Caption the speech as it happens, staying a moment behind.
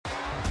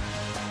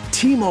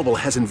T-Mobile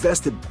has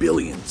invested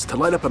billions to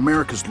light up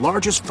America's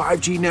largest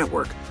 5G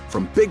network,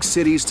 from big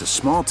cities to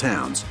small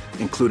towns,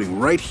 including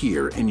right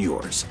here in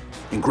yours.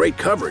 And great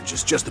coverage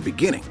is just the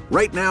beginning.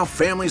 Right now,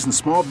 families and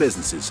small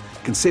businesses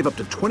can save up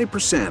to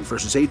 20%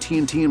 versus AT&T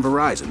and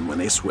Verizon when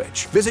they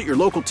switch. Visit your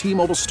local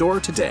T-Mobile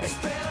store today.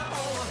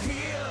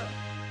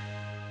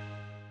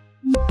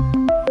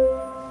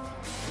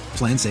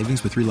 Plan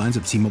savings with 3 lines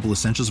of T-Mobile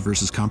Essentials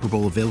versus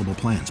comparable available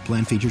plans.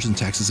 Plan features and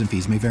taxes and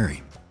fees may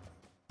vary.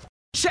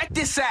 Check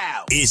this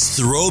out. It's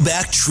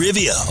Throwback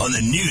Trivia on the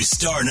new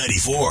Star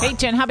 94. Hey,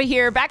 Jen Hubby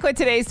here, back with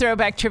today's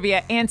Throwback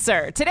Trivia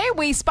answer. Today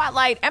we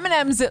spotlight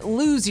Eminem's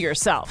Lose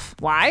Yourself.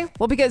 Why?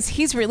 Well, because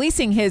he's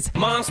releasing his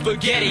Mom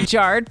Spaghetti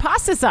jarred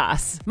pasta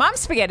sauce. Mom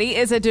Spaghetti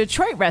is a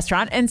Detroit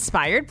restaurant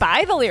inspired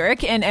by the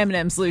lyric in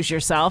Eminem's Lose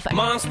Yourself.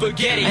 Mom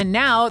Spaghetti. And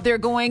now they're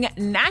going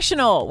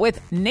national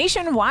with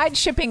nationwide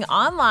shipping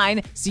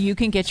online so you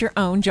can get your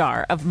own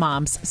jar of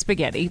Mom's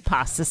Spaghetti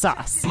pasta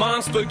sauce.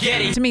 Mom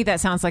Spaghetti. To me, that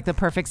sounds like the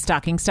perfect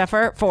stocking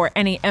stuffer for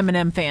any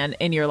Eminem fan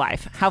in your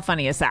life. How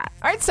funny is that?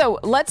 All right, so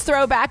let's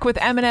throw back with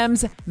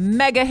Eminem's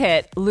mega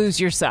hit, Lose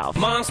Yourself.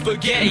 Mom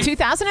Spaghetti. In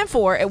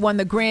 2004, it won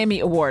the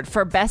Grammy Award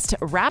for Best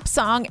Rap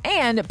Song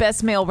and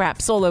Best Male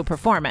Rap Solo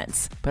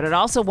Performance. But it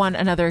also won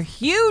another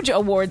huge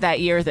award that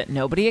year that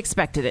nobody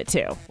expected it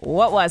to.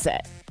 What was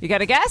it? You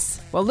got a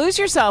guess? Well, Lose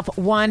Yourself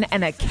won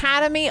an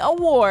Academy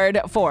Award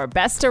for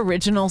Best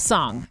Original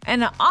Song,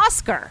 and an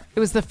Oscar.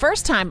 It was the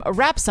first time a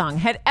rap song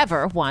had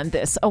ever won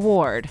this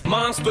award.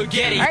 Mom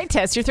Spaghetti. All right,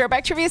 test your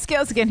throwback trivia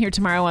skills again here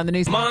tomorrow on the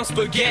news. Mom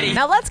Spaghetti.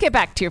 Now let's get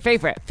back to your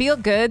favorite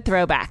feel-good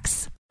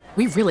throwbacks.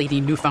 We really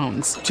need new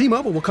phones.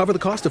 T-Mobile will cover the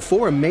cost of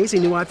 4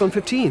 amazing new iPhone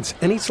 15s,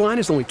 and each line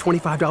is only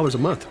 $25 a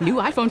month. New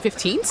iPhone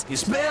 15s?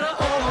 It's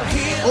better over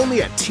here.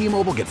 Only at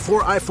T-Mobile, get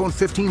 4 iPhone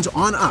 15s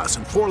on us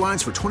and 4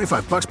 lines for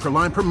 $25 per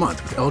line per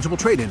month with eligible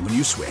trade-in when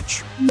you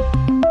switch.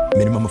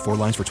 Minimum of 4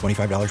 lines for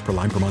 $25 per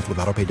line per month with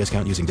autopay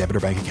discount using debit or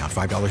bank account.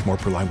 $5 more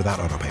per line without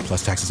autopay,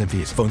 plus taxes and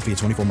fees. Phone fee at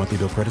 24 monthly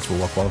bill credits for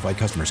well-qualified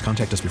customers.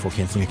 Contact us before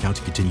canceling account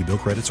to continue bill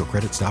credits or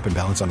credit stop and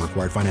balance on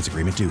required finance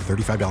agreement due.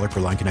 $35 per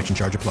line connection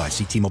charge applies.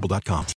 See T-Mobile.com.